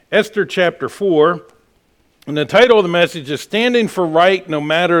Esther chapter 4, and the title of the message is Standing for Right No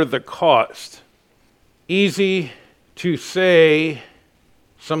Matter the Cost. Easy to say,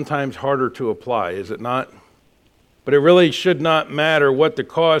 sometimes harder to apply, is it not? But it really should not matter what the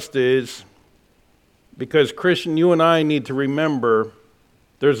cost is, because Christian, you and I need to remember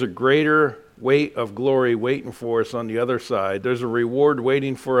there's a greater weight of glory waiting for us on the other side. There's a reward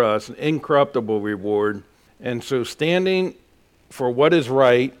waiting for us, an incorruptible reward. And so standing for what is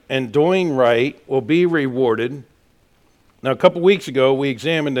right and doing right will be rewarded. Now, a couple weeks ago, we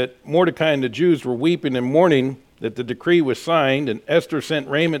examined that Mordecai and the Jews were weeping and mourning that the decree was signed, and Esther sent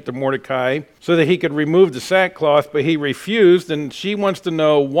raiment to Mordecai so that he could remove the sackcloth, but he refused, and she wants to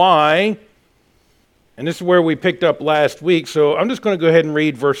know why. And this is where we picked up last week, so I'm just going to go ahead and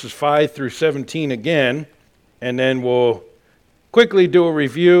read verses 5 through 17 again, and then we'll quickly do a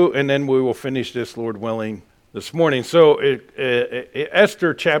review, and then we will finish this, Lord willing, this morning. So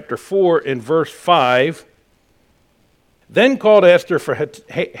Esther chapter 4 in verse 5, Then called Esther for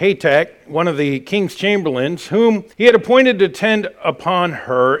Hatach, one of the king's chamberlains, whom he had appointed to attend upon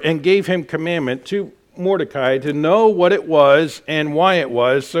her, and gave him commandment to Mordecai to know what it was and why it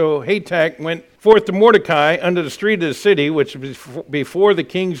was. So Hatach went forth to Mordecai under the street of the city, which was before the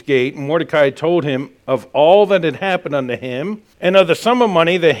king's gate. And Mordecai told him of all that had happened unto him, and of the sum of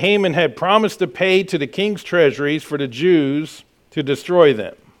money that Haman had promised to pay to the king's treasuries for the Jews to destroy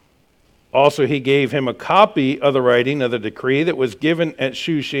them. Also he gave him a copy of the writing of the decree that was given at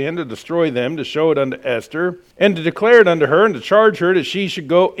Shushan to destroy them, to show it unto Esther, and to declare it unto her, and to charge her that she should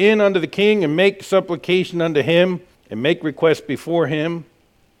go in unto the king and make supplication unto him, and make request before him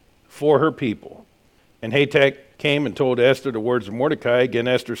for her people. And Hatach came and told Esther the words of Mordecai. Again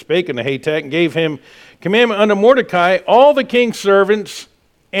Esther spake unto Hatach, and gave him commandment unto Mordecai. All the king's servants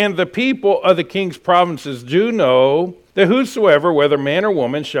and the people of the king's provinces do know that whosoever, whether man or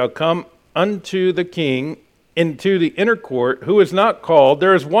woman, shall come unto the king into the inner court, who is not called,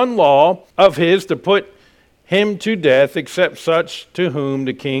 there is one law of his to put him to death, except such to whom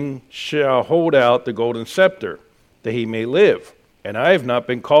the king shall hold out the golden scepter, that he may live. And I have not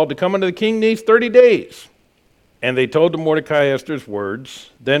been called to come unto the king these 30 days. And they told to Mordecai Esther's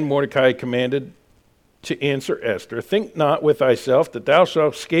words. Then Mordecai commanded to answer Esther, Think not with thyself that thou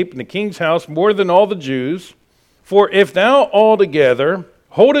shalt escape in the king's house more than all the Jews. For if thou altogether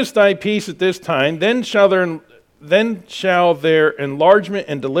holdest thy peace at this time, then shall their enlargement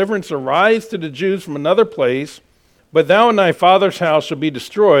and deliverance arise to the Jews from another place, but thou and thy father's house shall be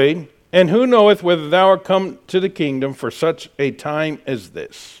destroyed. And who knoweth whether thou art come to the kingdom for such a time as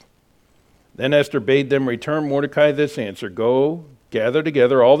this? Then Esther bade them return Mordecai this answer, Go, gather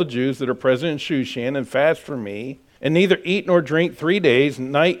together all the Jews that are present in Shushan, and fast for me, and neither eat nor drink 3 days,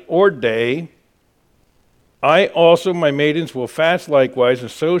 night or day. I also, my maidens, will fast likewise, and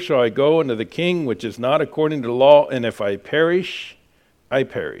so shall I go unto the king, which is not according to the law, and if I perish, I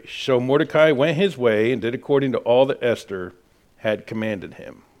perish. So Mordecai went his way and did according to all that Esther had commanded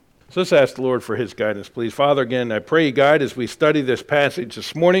him. So let's ask the Lord for his guidance, please. Father, again, I pray you guide as we study this passage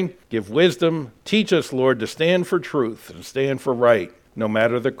this morning. Give wisdom. Teach us, Lord, to stand for truth and stand for right, no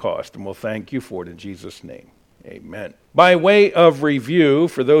matter the cost. And we'll thank you for it in Jesus' name. Amen. By way of review,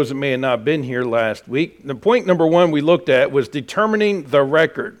 for those that may have not been here last week, the point number one we looked at was determining the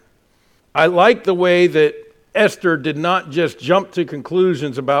record. I like the way that Esther did not just jump to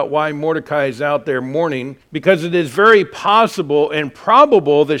conclusions about why Mordecai is out there mourning, because it is very possible and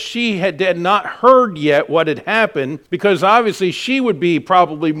probable that she had not heard yet what had happened, because obviously she would be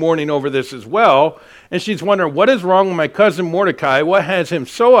probably mourning over this as well. And she's wondering, what is wrong with my cousin Mordecai? What has him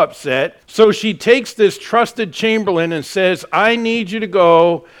so upset? So she takes this trusted chamberlain and says, I need you to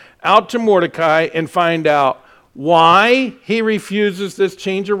go out to Mordecai and find out why he refuses this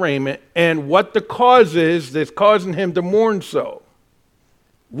change of raiment and what the cause is that's causing him to mourn so.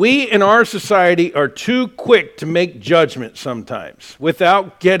 We in our society are too quick to make judgments sometimes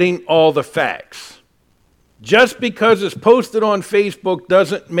without getting all the facts. Just because it's posted on Facebook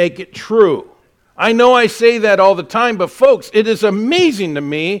doesn't make it true. I know I say that all the time, but folks, it is amazing to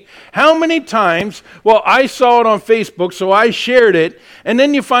me how many times, I saw it on Facebook, so I shared it, and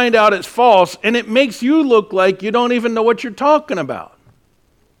then you find out it's false, and it makes you look like you don't even know what you're talking about.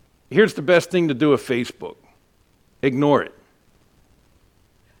 Here's the best thing to do with Facebook. Ignore it.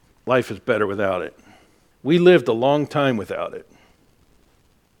 Life is better without it. We lived a long time without it.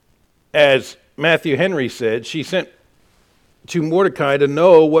 As Matthew Henry said, she sent to Mordecai to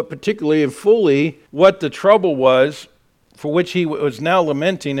know what particularly and fully what the trouble was for which he was now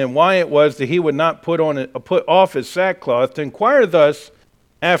lamenting, and why it was that he would not put off his sackcloth, to inquire thus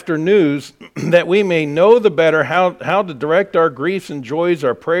after news, that we may know the better how to direct our griefs and joys,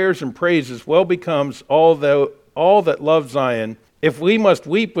 our prayers and praises, well becomes all that love Zion. If we must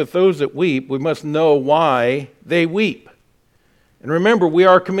weep with those that weep, we must know why they weep. And remember, we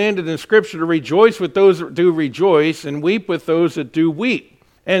are commanded in Scripture to rejoice with those that do rejoice and weep with those that do weep.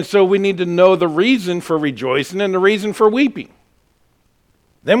 And so we need to know the reason for rejoicing and the reason for weeping.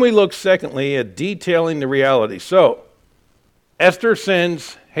 Then we look, secondly, at detailing the reality. So, Esther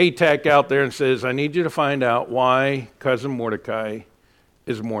sends Hatak out there and says, I need you to find out why cousin Mordecai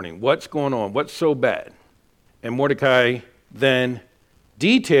is mourning. What's going on? What's so bad? And Mordecai then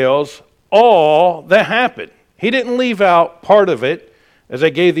details all that happened. He didn't leave out part of it. As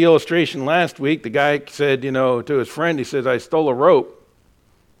I gave the illustration last week, the guy said, to his friend, he says, I stole a rope.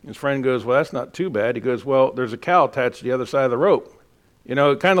 His friend goes, well, that's not too bad. He goes, well, there's a cow attached to the other side of the rope. It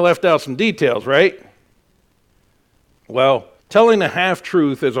kind of left out some details, right? Well, telling a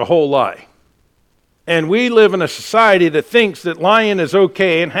half-truth is a whole lie. And we live in a society that thinks that lying is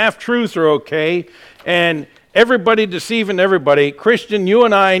okay and half-truths are okay and everybody deceiving everybody. Christian, you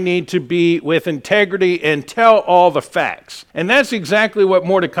and I need to be with integrity and tell all the facts. And that's exactly what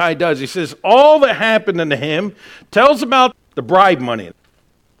Mordecai does. He says all that happened to him, tells about the bribe money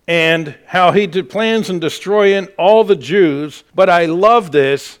and how he plans on destroying all the Jews. But I love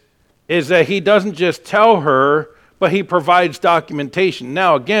this, is that he doesn't just tell her, but he provides documentation.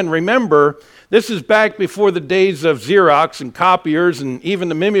 Now, again, remember, this is back before the days of Xerox and copiers and even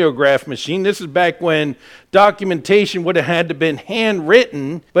the mimeograph machine. This is back when documentation would have had to been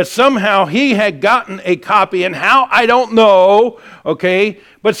handwritten, but somehow he had gotten a copy, and how, I don't know, okay?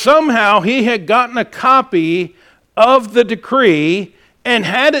 But somehow he had gotten a copy of the decree and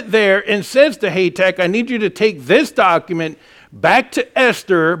had it there and says to Hatak, I need you to take this document back to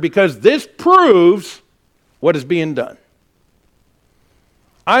Esther because this proves what is being done.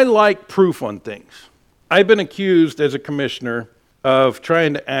 I like proof on things. I've been accused as a commissioner of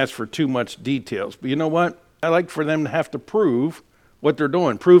trying to ask for too much details. But you know what? I like for them to have to prove what they're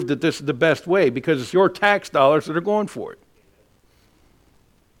doing. Prove that this is the best way because it's your tax dollars that are going for it.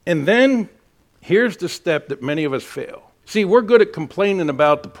 And then here's the step that many of us fail. See, we're good at complaining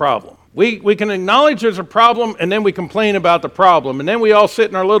about the problem. We can acknowledge there's a problem and then we complain about the problem. And then we all sit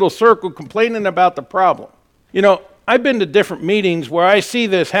in our little circle complaining about the problem. I've been to different meetings where I see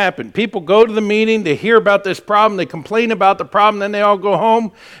this happen. People go to the meeting, they hear about this problem, they complain about the problem, then they all go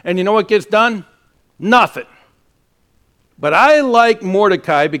home, and you know what gets done? Nothing. But I like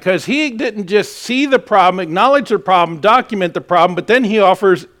Mordecai because he didn't just see the problem, acknowledge the problem, document the problem, but then he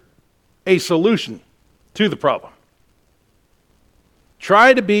offers a solution to the problem.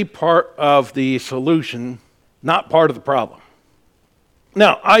 Try to be part of the solution, not part of the problem.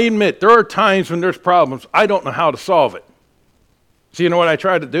 Now, I admit, there are times when there's problems, I don't know how to solve it. So you know what I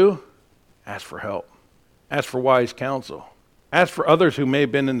try to do? Ask for help. Ask for wise counsel. Ask for others who may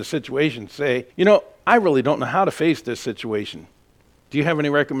have been in the situation. Say, I really don't know how to face this situation. Do you have any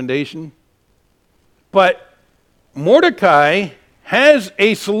recommendation? But Mordecai has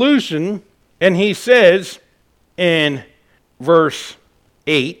a solution, and he says in verse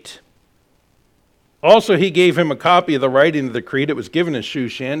 8, also, he gave him a copy of the writing of the decree that was given in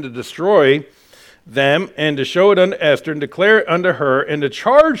Shushan to destroy them and to show it unto Esther and declare it unto her and to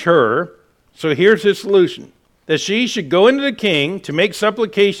charge her. So here's his solution. That she should go into the king to make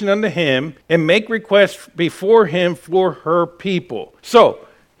supplication unto him and make request before him for her people. So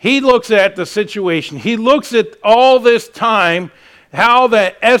he looks at the situation. He looks at all this time, how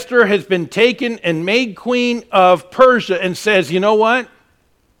that Esther has been taken and made queen of Persia and says, you know what?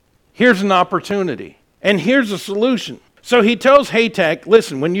 Here's an opportunity, and here's a solution. So he tells Hatak,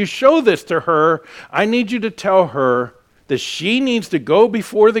 listen, when you show this to her, I need you to tell her that she needs to go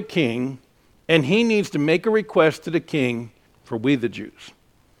before the king, and he needs to make a request to the king for we the Jews.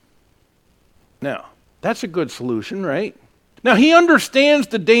 Now, that's a good solution, right? Now, he understands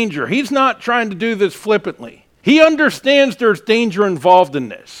the danger. He's not trying to do this flippantly. He understands there's danger involved in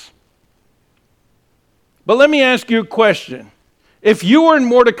this. But let me ask you a question. If you were in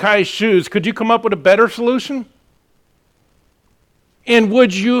Mordecai's shoes, could you come up with a better solution? And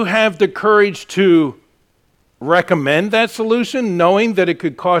would you have the courage to recommend that solution, knowing that it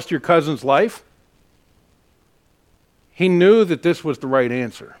could cost your cousin's life? He knew that this was the right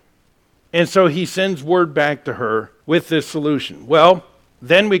answer. And so he sends word back to her with this solution. Well,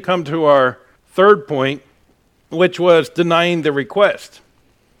 then we come to our third point, which was denying the request.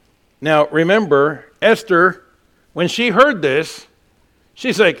 Now, remember, Esther, when she heard this,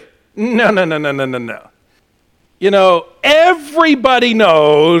 she's like, no. Everybody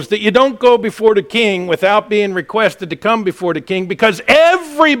knows that you don't go before the king without being requested to come before the king, because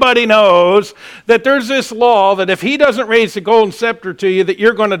everybody knows that there's this law that if he doesn't raise the golden scepter to you, that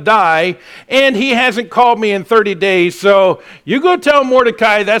you're going to die, and he hasn't called me in 30 days, so you go tell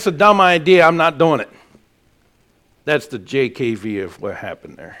Mordecai that's a dumb idea, I'm not doing it. That's the JKV of what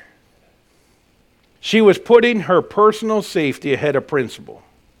happened there. She was putting her personal safety ahead of principle.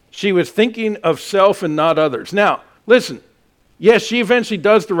 She was thinking of self and not others. Now, listen, yes, she eventually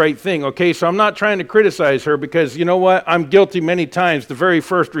does the right thing, okay? So I'm not trying to criticize her, because you know what? I'm guilty many times. The very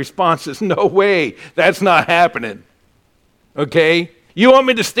first response is, no way, that's not happening, okay? You want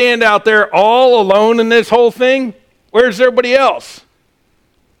me to stand out there all alone in this whole thing? Where's everybody else?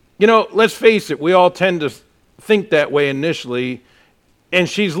 Let's face it, we all tend to think that way initially. And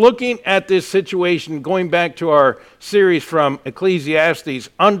she's looking at this situation, going back to our series from Ecclesiastes,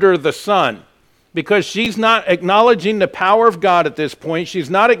 under the sun, because she's not acknowledging the power of God at this point. She's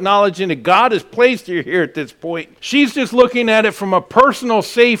not acknowledging that God has placed her here at this point. She's just looking at it from a personal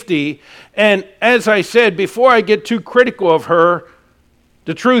safety. And as I said, before I get too critical of her,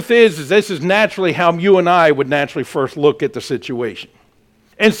 the truth is this is naturally how you and I would naturally first look at the situation.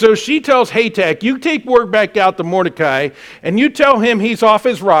 And so she tells Hatak, you take word back out to Mordecai, and you tell him he's off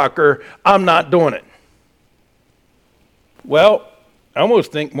his rocker. I'm not doing it. Well, I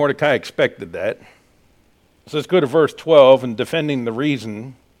almost think Mordecai expected that. So let's go to verse 12, and defending the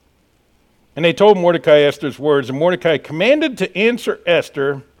reason. And they told Mordecai Esther's words, and Mordecai commanded to answer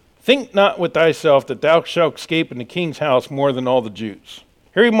Esther, think not with thyself that thou shalt escape in the king's house more than all the Jews.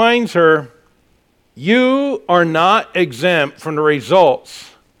 He reminds her, you are not exempt from the results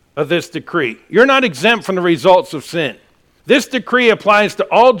of this decree. You're not exempt from the results of sin. This decree applies to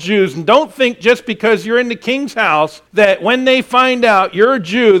all Jews, and don't think just because you're in the king's house that when they find out you're a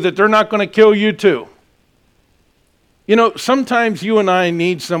Jew that they're not going to kill you too. Sometimes you and I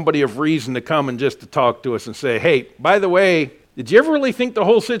need somebody of reason to come and just to talk to us and say, hey, by the way, did you ever really think the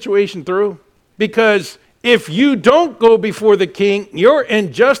whole situation through? Because if you don't go before the king, you're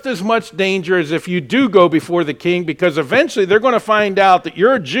in just as much danger as if you do go before the king, because eventually they're going to find out that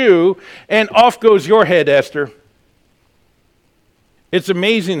you're a Jew, and off goes your head, Esther. It's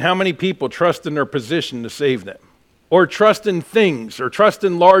amazing how many people trust in their position to save them, or trust in things, or trust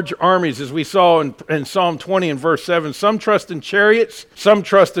in large armies, as we saw in Psalm 20 and verse 7. Some trust in chariots, some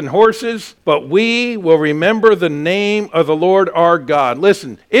trust in horses, but we will remember the name of the Lord our God.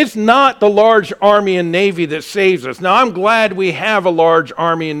 Listen, it's not the large army and navy that saves us. Now, I'm glad we have a large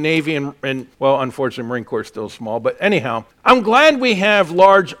army and navy, and well, unfortunately, Marine Corps is still small, but anyhow, I'm glad we have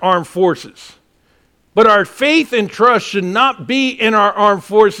large armed forces. But our faith and trust should not be in our armed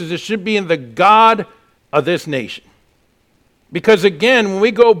forces. It should be in the God of this nation. Because again, when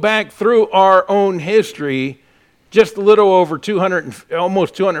we go back through our own history, just a little over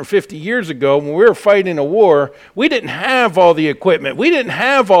almost 250 years ago, when we were fighting a war, we didn't have all the equipment. We didn't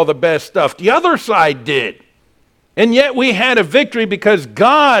have all the best stuff. The other side did. And yet we had a victory because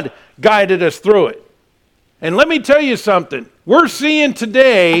God guided us through it. And let me tell you something. We're seeing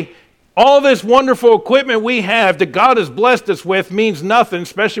today all this wonderful equipment we have that God has blessed us with means nothing,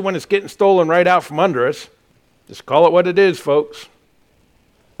 especially when it's getting stolen right out from under us. Just call it what it is, folks.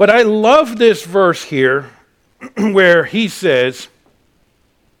 But I love this verse here where he says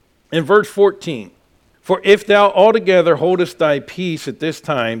in verse 14, for if thou altogether holdest thy peace at this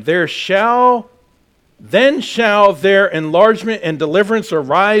time, then shall their enlargement and deliverance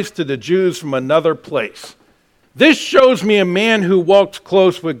arise to the Jews from another place. This shows me a man who walks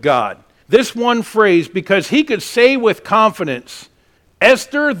close with God. This one phrase, because he could say with confidence,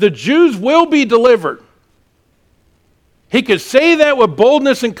 Esther, the Jews will be delivered. He could say that with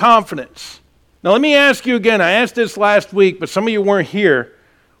boldness and confidence. Now let me ask you again, I asked this last week, but some of you weren't here.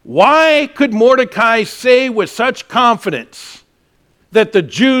 Why could Mordecai say with such confidence that the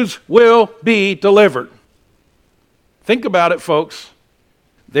Jews will be delivered? Think about it, folks.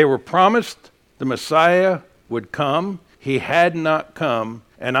 They were promised the Messiah would come. He had not come.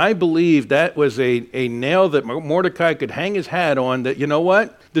 And I believe that was a nail that Mordecai could hang his hat on, that, you know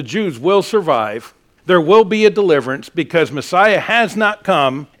what? The Jews will survive. There will be a deliverance because Messiah has not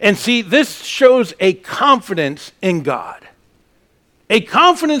come. And see, this shows a confidence in God. A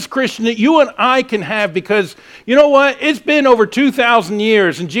confidence, Christian, that you and I can have because, you know what? It's been over 2,000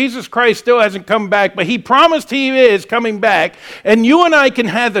 years and Jesus Christ still hasn't come back, but he promised he is coming back. And you and I can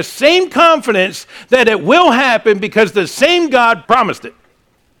have the same confidence that it will happen because the same God promised it.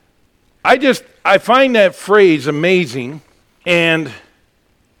 I find that phrase amazing and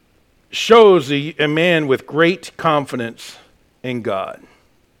shows a man with great confidence in God.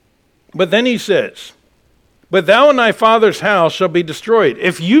 But then he says, but thou and thy father's house shall be destroyed.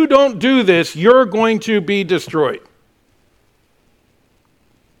 If you don't do this, you're going to be destroyed.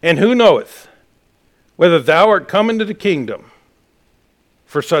 And who knoweth whether thou art come into the kingdom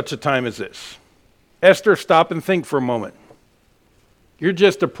for such a time as this? Esther, stop and think for a moment. You're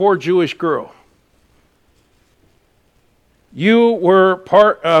just a poor Jewish girl. You were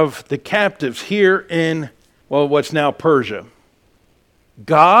part of the captives here in, what's now Persia.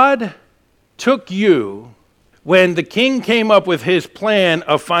 God took you when the king came up with his plan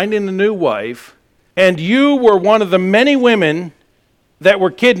of finding a new wife, and you were one of the many women that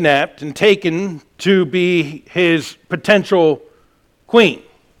were kidnapped and taken to be his potential queen.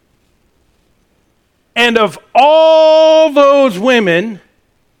 And of all those women,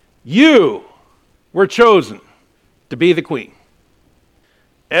 you were chosen to be the queen.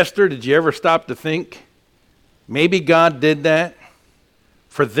 Esther, did you ever stop to think maybe God did that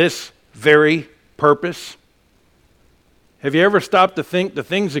for this very purpose? Have you ever stopped to think the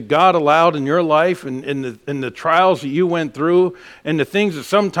things that God allowed in your life and in the trials that you went through and the things that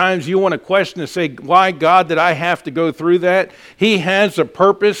sometimes you want to question and say, why, God, did I have to go through that? He has a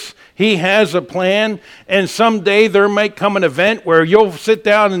purpose. He has a plan. And someday there might come an event where you'll sit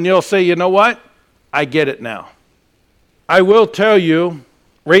down and you'll say, you know what? I get it now. I will tell you,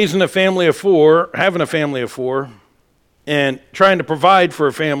 raising a family of four, having a family of four, and trying to provide for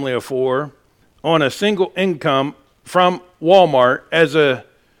a family of four on a single income from Walmart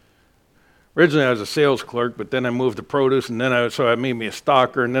originally I was a sales clerk, but then I moved to produce, and then it made me a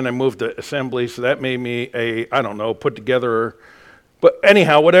stocker, and then I moved to assembly, so that made me put together. But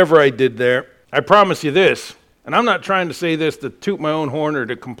anyhow, whatever I did there, I promise you this, and I'm not trying to say this to toot my own horn or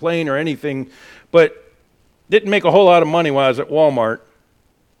to complain or anything, but didn't make a whole lot of money while I was at Walmart.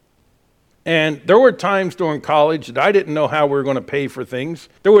 And there were times during college that I didn't know how we were going to pay for things.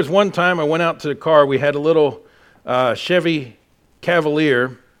 There was one time I went out to the car. We had a little Chevy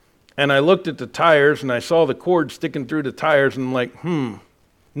Cavalier, and I looked at the tires, and I saw the cord sticking through the tires, and I'm like,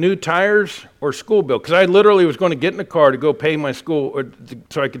 new tires or school bill? Because I literally was going to get in the car to go pay my school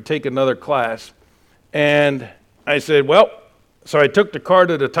so I could take another class. And I said, so I took the car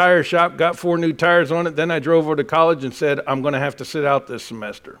to the tire shop, got 4 new tires on it, then I drove over to college and said, I'm going to have to sit out this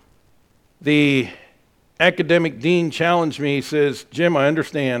semester. The academic dean challenged me. He says, Jim, I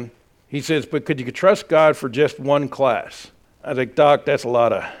understand. He says, but could you trust God for just one class? I was like, Doc, that's a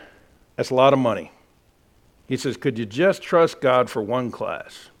lot of money. He says, could you just trust God for one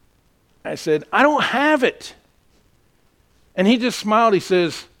class? I said, I don't have it. And he just smiled. He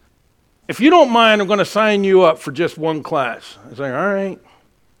says, if you don't mind, I'm going to sign you up for just one class. I was like, all right.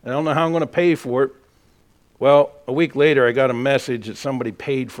 I don't know how I'm going to pay for it. Well, a week later, I got a message that somebody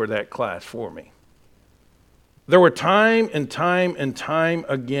paid for that class for me. There were time and time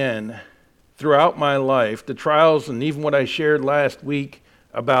again throughout my life, the trials and even what I shared last week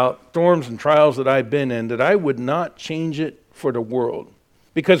about storms and trials that I've been in, that I would not change it for the world.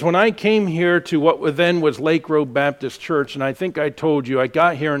 Because when I came here to what then was Lake Road Baptist Church, and I think I told you, I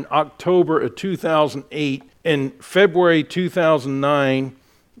got here in October of 2008, in February 2009,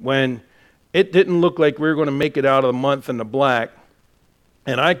 when it didn't look like we were going to make it out of the month in the black,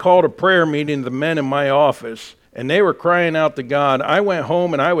 and I called a prayer meeting to the men in my office, and they were crying out to God. I went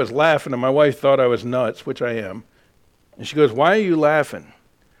home and I was laughing, and my wife thought I was nuts, which I am. And she goes, why are you laughing?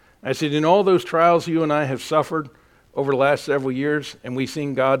 I said, in all those trials you and I have suffered over the last several years, and we've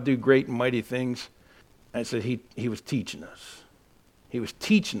seen God do great and mighty things, I said, he was teaching us. He was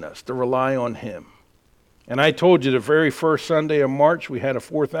teaching us to rely on him. And I told you the very first Sunday of March, we had a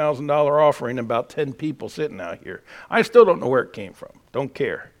 $4,000 offering, about 10 people sitting out here. I still don't know where it came from. Don't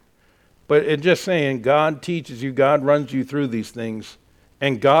care. But it's just saying, God teaches you, God runs you through these things,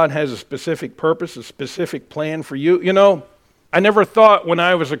 and God has a specific purpose, a specific plan for you. You know, I never thought when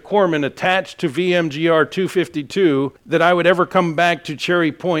I was a corpsman attached to VMGR 252 that I would ever come back to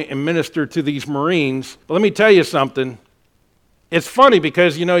Cherry Point and minister to these Marines. But let me tell you something. It's funny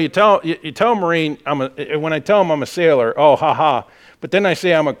because, you know, you tell a Marine, when I tell them I'm a sailor, oh, ha. But then I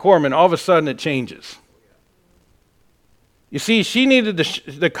say I'm a corpsman, all of a sudden it changes. You see, she needed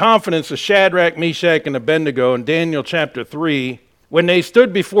the confidence of Shadrach, Meshach, and Abednego in Daniel chapter 3, when they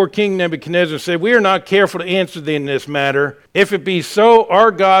stood before King Nebuchadnezzar and said, we are not careful to answer thee in this matter. If it be so,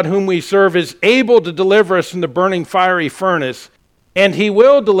 our God whom we serve is able to deliver us from the burning fiery furnace, and he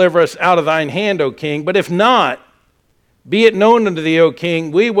will deliver us out of thine hand, O king. But if not, be it known unto thee, O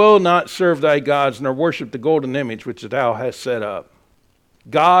king, we will not serve thy gods, nor worship the golden image which thou hast set up.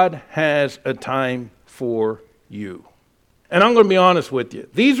 God has a time for you. And I'm going to be honest with you.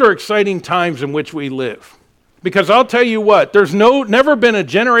 These are exciting times in which we live. Because I'll tell you what, there's never been a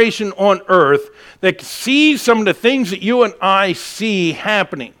generation on earth that sees some of the things that you and I see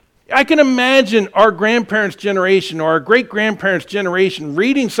happening. I can imagine our grandparents' generation or our great-grandparents' generation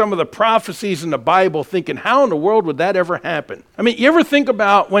reading some of the prophecies in the Bible thinking, how in the world would that ever happen? I mean, you ever think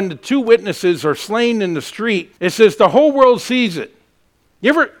about when the two witnesses are slain in the street, it says the whole world sees it. You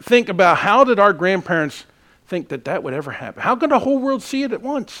ever think about how did our grandparents think that that would ever happen? How could the whole world see it at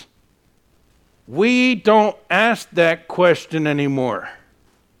once? We don't ask that question anymore,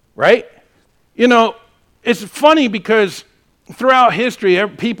 right? You know, it's funny because throughout history,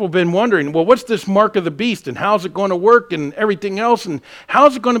 people have been wondering, well, what's this mark of the beast and how's it going to work and everything else, and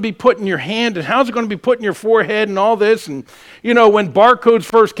how's it going to be put in your hand and how's it going to be put in your forehead and all this. And, you know, when barcodes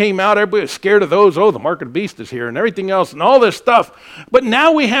first came out, everybody was scared of those. Oh, the mark of the beast is here and everything else and all this stuff. But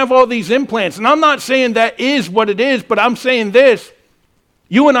now we have all these implants, and I'm not saying that is what it is, but I'm saying this.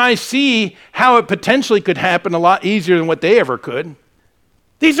 You and I see how it potentially could happen a lot easier than what they ever could.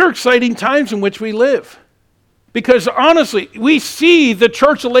 These are exciting times in which we live. Because honestly, we see the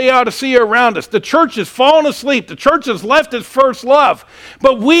church of Laodicea around us. The church has fallen asleep. The church has left its first love.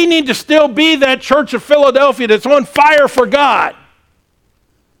 But we need to still be that church of Philadelphia that's on fire for God.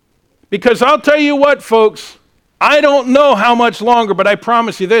 Because I'll tell you what, folks, I don't know how much longer, but I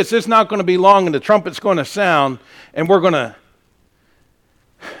promise you this, it's not going to be long and the trumpet's going to sound and we're going to,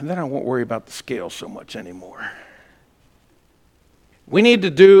 then I won't worry about the scale so much anymore. We need to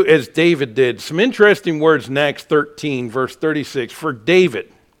do as David did. Some interesting words in Acts 13, verse 36. For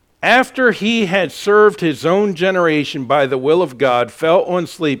David, after he had served his own generation by the will of God, fell on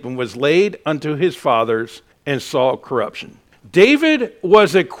sleep and was laid unto his fathers and saw corruption. David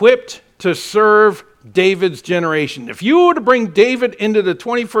was equipped to serve David's generation. If you were to bring David into the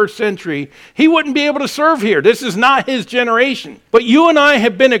 21st century, he wouldn't be able to serve here. This is not his generation. But you and I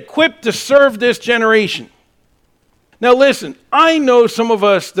have been equipped to serve this generation. Now listen, I know some of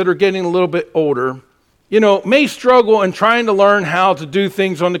us that are getting a little bit older, may struggle in trying to learn how to do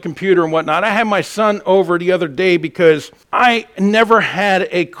things on the computer and whatnot. I had my son over the other day because I never had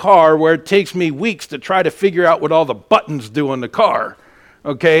a car where it takes me weeks to try to figure out what all the buttons do on the car,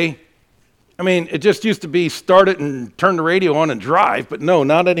 okay? I mean, it just used to be start it and turn the radio on and drive, but no,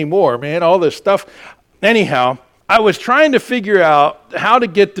 not anymore, man, all this stuff. Anyhow, I was trying to figure out how to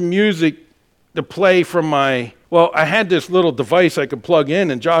get the music to play from I had this little device I could plug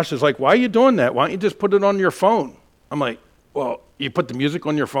in, and Josh is like, why are you doing that? Why don't you just put it on your phone? I'm like, well, you put the music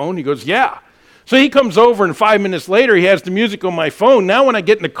on your phone? He goes, yeah. So he comes over, and 5 minutes later, he has the music on my phone. Now when I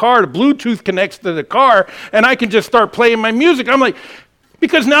get in the car, the Bluetooth connects to the car, and I can just start playing my music. I'm like,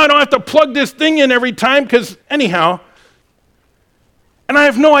 because now I don't have to plug this thing in every time, because anyhow, and I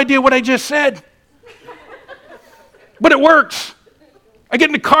have no idea what I just said. But it works. I get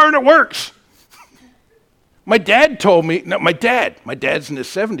in the car, and it works. My dad told me, my dad's in his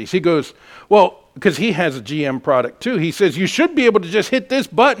 70s. He goes, well, because he has a GM product too. He says, you should be able to just hit this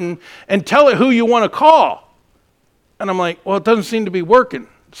button and tell it who you want to call. And I'm like, well, it doesn't seem to be working.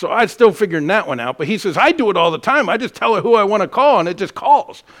 So I'm still figuring that one out. But he says, I do it all the time. I just tell it who I want to call and it just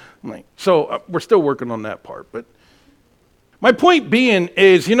calls. I'm like, so we're still working on that part. But my point being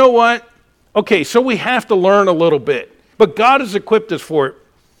is, you know what? Okay, so we have to learn a little bit. But God has equipped us for it.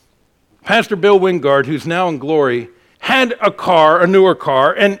 Pastor Bill Wingard, who's now in glory, had a newer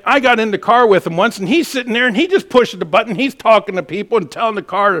car, and I got in the car with him once, and he's sitting there, and he just pushes the button. He's talking to people and telling the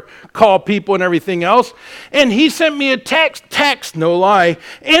car to call people and everything else. And he sent me a text, no lie,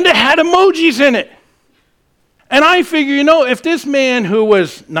 and it had emojis in it. And I figure, if this man who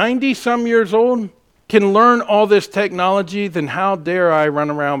was 90-some years old can learn all this technology, then how dare I run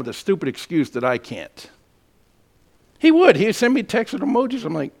around with a stupid excuse that I can't? He would. He'd send me texts with emojis.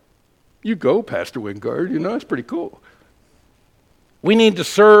 I'm like, you go, Pastor Wingard, it's pretty cool. We need to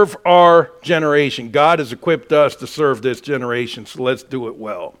serve our generation. God has equipped us to serve this generation, so let's do it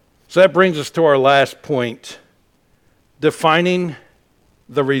well. So that brings us to our last point, defining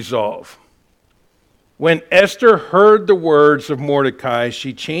the resolve. When Esther heard the words of Mordecai,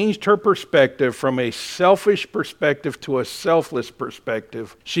 she changed her perspective from a selfish perspective to a selfless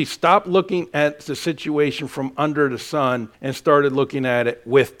perspective. She stopped looking at the situation from under the sun and started looking at it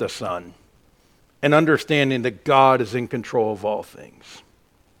with the sun, and understanding that God is in control of all things.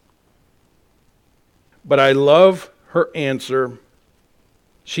 But I love her answer.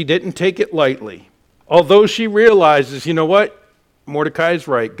 She didn't take it lightly. Although she realizes, you know what? Mordecai is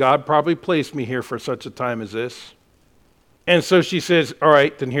right. God probably placed me here for such a time as this. And so she says, all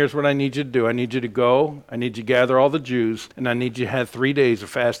right, then here's what I need you to do. I need you to go. I need you to gather all the Jews, and I need you to have 3 days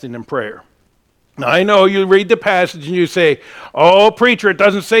of fasting and prayer. Now, I know you read the passage and you say, oh, preacher, it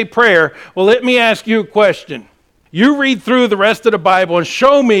doesn't say prayer. Well, let me ask you a question. You read through the rest of the Bible and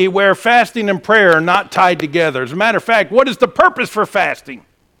show me where fasting and prayer are not tied together. As a matter of fact, what is the purpose for fasting?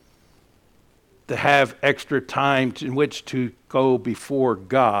 To have extra time in which to go before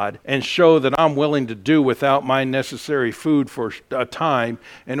God and show that I'm willing to do without my necessary food for a time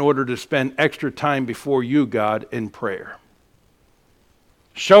in order to spend extra time before you, God, in prayer.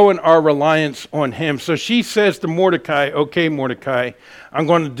 Showing our reliance on him. So she says to Mordecai, okay, Mordecai, I'm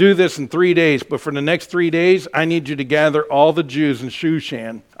going to do this in 3 days, but for the next 3 days, I need you to gather all the Jews in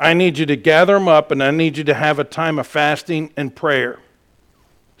Shushan. I need you to gather them up, and I need you to have a time of fasting and prayer.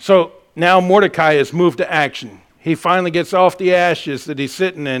 So now Mordecai is moved to action. He finally gets off the ashes that he's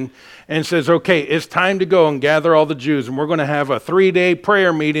sitting in and says, okay, it's time to go and gather all the Jews, and we're going to have a 3-day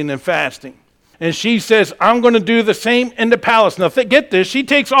prayer meeting and fasting. And she says, I'm going to do the same in the palace. Now, get this, she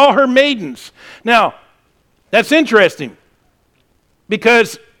takes all her maidens. Now, that's interesting,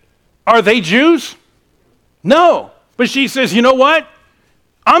 because are they Jews? No. But she says, you know what?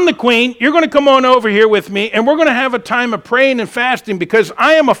 I'm the queen. You're going to come on over here with me, and we're going to have a time of praying and fasting because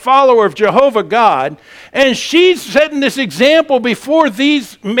I am a follower of Jehovah God. And she's setting this example before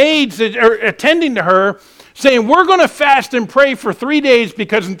these maids that are attending to her, saying, we're going to fast and pray for 3 days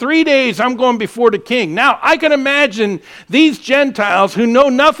because in 3 days I'm going before the king. Now, I can imagine these Gentiles who know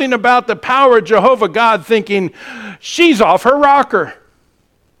nothing about the power of Jehovah God thinking, she's off her rocker.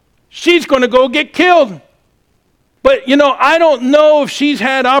 She's going to go get killed. But, I don't know if she's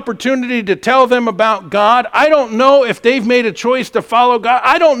had opportunity to tell them about God. I don't know if they've made a choice to follow God.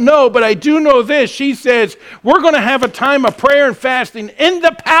 I don't know, but I do know this. She says, we're going to have a time of prayer and fasting in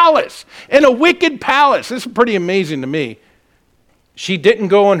the palace, in a wicked palace. This is pretty amazing to me. She didn't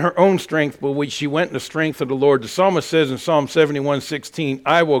go in her own strength, but she went in the strength of the Lord. The psalmist says in Psalm 71:16,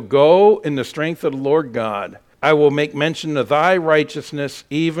 I will go in the strength of the Lord God. I will make mention of thy righteousness,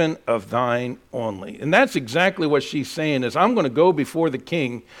 even of thine only. And that's exactly what she's saying is, I'm going to go before the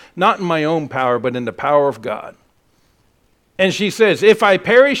king, not in my own power, but in the power of God. And she says, if I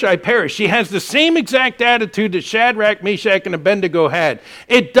perish, I perish. She has the same exact attitude that Shadrach, Meshach, and Abednego had.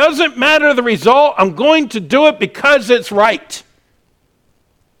 It doesn't matter the result. I'm going to do it because it's right.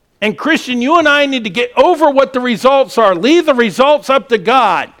 And Christian, you and I need to get over what the results are. Leave the results up to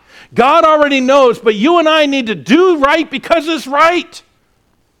God. God already knows, but you and I need to do right because it's right.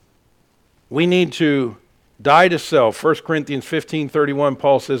 We need to die to self. 1 Corinthians 15:31,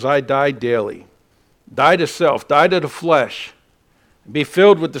 Paul says, I die daily. Die to self, die to the flesh. Be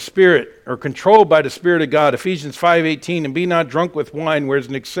filled with the Spirit, or controlled by the Spirit of God. Ephesians 5:18, and be not drunk with wine where is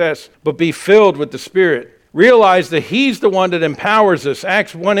an excess, but be filled with the Spirit. Realize that he's the one that empowers us.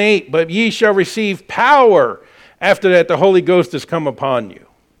 Acts 1:8, but ye shall receive power after that the Holy Ghost has come upon you.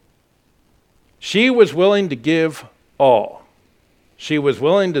 She was willing to give all. She was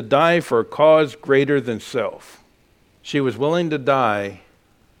willing to die for a cause greater than self. She was willing to die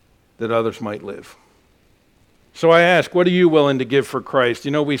that others might live. So I ask, what are you willing to give for Christ?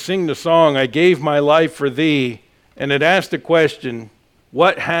 We sing the song, I gave my life for thee, and it asks the question,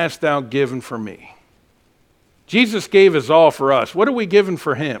 what hast thou given for me? Jesus gave his all for us. What are we giving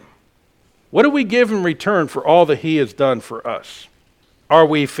for him? What do we give in return for all that he has done for us? Are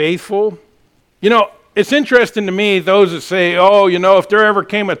we faithful? It's interesting to me, those that say, if there ever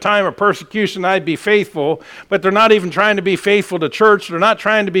came a time of persecution, I'd be faithful, but they're not even trying to be faithful to church. They're not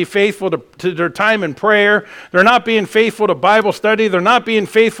trying to be faithful to their time in prayer. They're not being faithful to Bible study. They're not being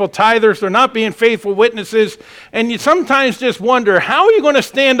faithful tithers. They're not being faithful witnesses. And you sometimes just wonder, how are you going to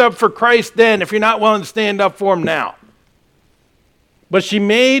stand up for Christ then if you're not willing to stand up for him now? But she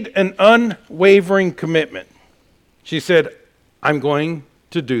made an unwavering commitment. She said, I'm going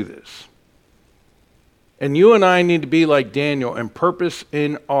to do this. And you and I need to be like Daniel and purpose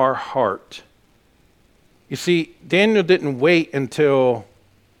in our heart. You see, Daniel didn't wait until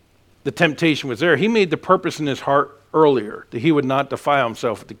the temptation was there. He made the purpose in his heart earlier, that he would not defile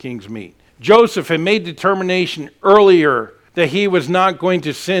himself at the king's meat. Joseph had made determination earlier that he was not going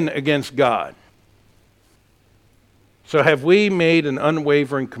to sin against God. So have we made an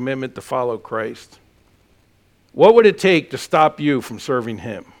unwavering commitment to follow Christ? What would it take to stop you from serving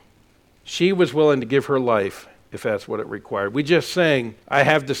him? She was willing to give her life if that's what it required. We just sang, I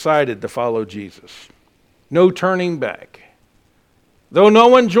have decided to follow Jesus. No turning back. Though no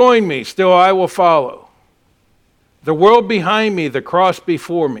one join me, still I will follow. The world behind me, the cross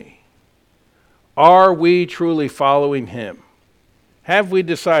before me. Are we truly following him? Have we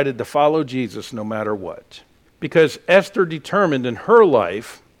decided to follow Jesus no matter what? Because Esther determined in her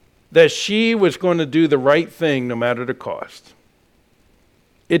life that she was going to do the right thing no matter the cost.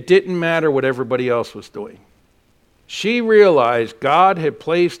 It didn't matter what everybody else was doing. She realized God had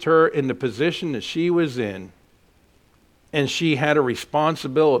placed her in the position that she was in And she had a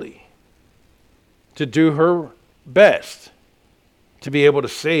responsibility to do her best to be able to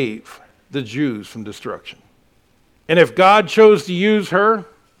save the Jews from destruction. And if God chose to use her,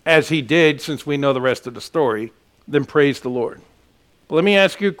 as he did, since we know the rest of the story, then praise the Lord. But let me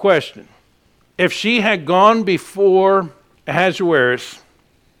ask you a question. If she had gone before Ahasuerus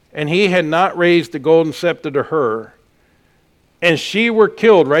and he had not raised the golden scepter to her, and she were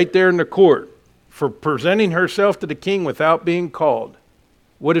killed right there in the court for presenting herself to the king without being called,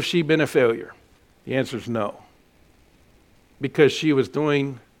 would have she been a failure? The answer is no. Because she was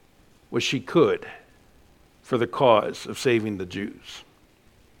doing what she could for the cause of saving the Jews.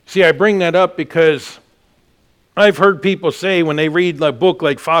 See, I bring that up because I've heard people say when they read a book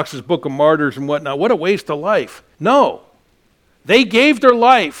like Fox's Book of Martyrs and whatnot, what a waste of life. No. They gave their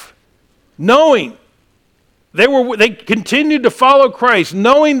life knowing they continued to follow Christ,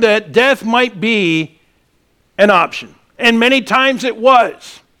 knowing that death might be an option. And many times it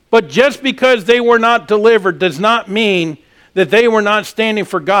was. But just because they were not delivered does not mean that they were not standing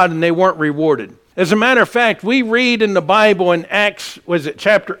for God and they weren't rewarded. As a matter of fact, we read in the Bible in Acts,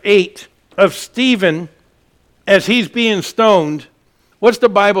 chapter 8, of Stephen as he's being stoned. What's the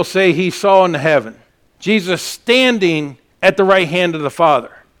Bible say he saw in heaven? Jesus standing at the right hand of the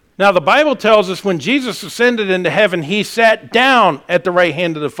Father. Now, the Bible tells us when Jesus ascended into heaven, he sat down at the right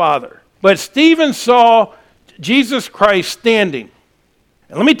hand of the Father. But Stephen saw Jesus Christ standing.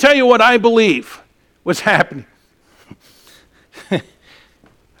 And let me tell you what I believe was happening.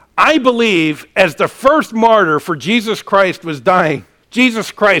 I believe as the first martyr for Jesus Christ was dying, Jesus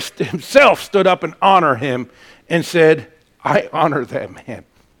Christ himself stood up and honored him and said, I honor that man.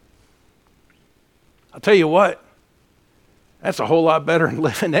 I'll tell you what, that's a whole lot better than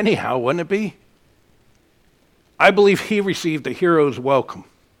living anyhow, wouldn't it be? I believe he received a hero's welcome.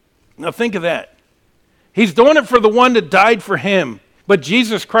 Now think of that. He's doing it for the one that died for him. But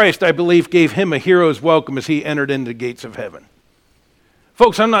Jesus Christ, I believe, gave him a hero's welcome as he entered into the gates of heaven.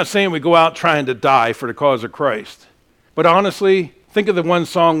 Folks, I'm not saying we go out trying to die for the cause of Christ. But honestly, think of the one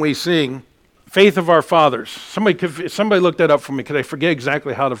song we sing, Faith of Our Fathers. Somebody look that up for me because I forget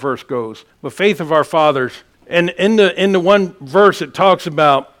exactly how the verse goes. But Faith of Our Fathers. And in the one verse it talks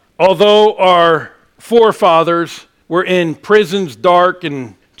about, although our forefathers were in prisons dark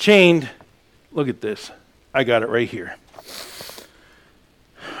and chained. Look at this. I got it right here.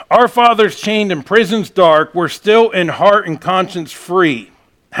 Our fathers chained in prisons dark were still in heart and conscience free.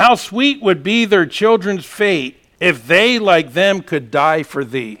 How sweet would be their children's fate if they, like them, could die for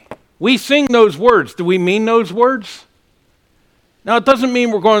thee. We sing those words. Do we mean those words? Now, it doesn't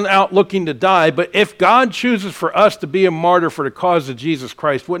mean we're going out looking to die, but if God chooses for us to be a martyr for the cause of Jesus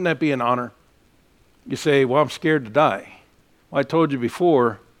Christ, wouldn't that be an honor? You say, well, I'm scared to die. Well, I told you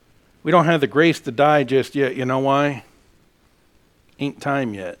before, we don't have the grace to die just yet. You know why? Ain't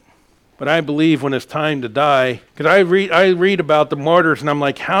time yet. But I believe when it's time to die, because I read about the martyrs and I'm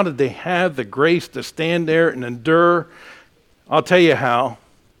like, how did they have the grace to stand there and endure? I'll tell you how.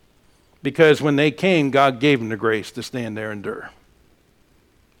 Because when they came, God gave them the grace to stand there and endure.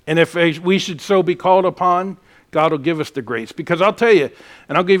 And if we should so be called upon, God will give us the grace. Because I'll tell you,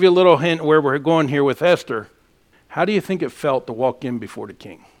 and I'll give you a little hint where we're going here with Esther. How do you think it felt to walk in before the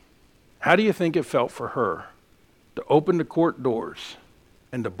king? How do you think it felt for her to open the court doors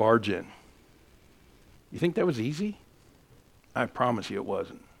and to barge in? You think that was easy? I promise you it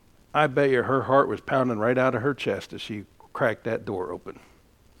wasn't. I bet you her heart was pounding right out of her chest as she cracked that door open.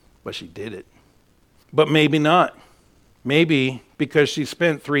 But she did it. But maybe not. Maybe because she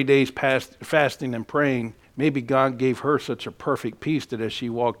spent 3 days fasting and praying, maybe God gave her such a perfect peace that as she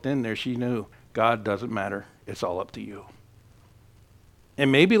walked in there, she knew God doesn't matter. It's all up to you.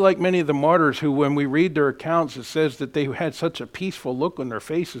 And maybe like many of the martyrs who, when we read their accounts, it says that they had such a peaceful look on their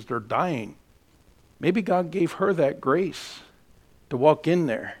faces, they're dying. Maybe God gave her that grace to walk in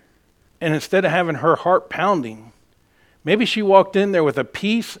there. And instead of having her heart pounding, maybe she walked in there with a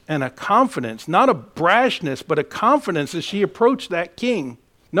peace and a confidence, not a brashness, but a confidence as she approached that king,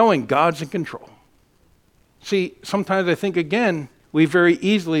 knowing God's in control. See, sometimes I think, again, we very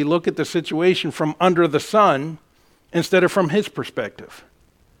easily look at the situation from under the sun instead of from his perspective.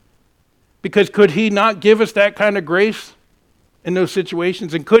 Because could he not give us that kind of grace in those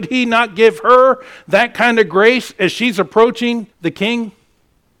situations? And could he not give her that kind of grace as she's approaching the king?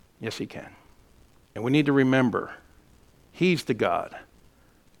 Yes, he can. And we need to remember, he's the God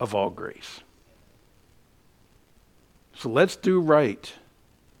of all grace. So let's do right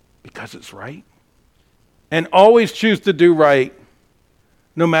because it's right. And always choose to do right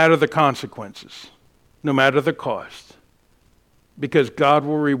no matter the consequences, no matter the cost. Because God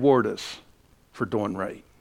will reward us for doing right.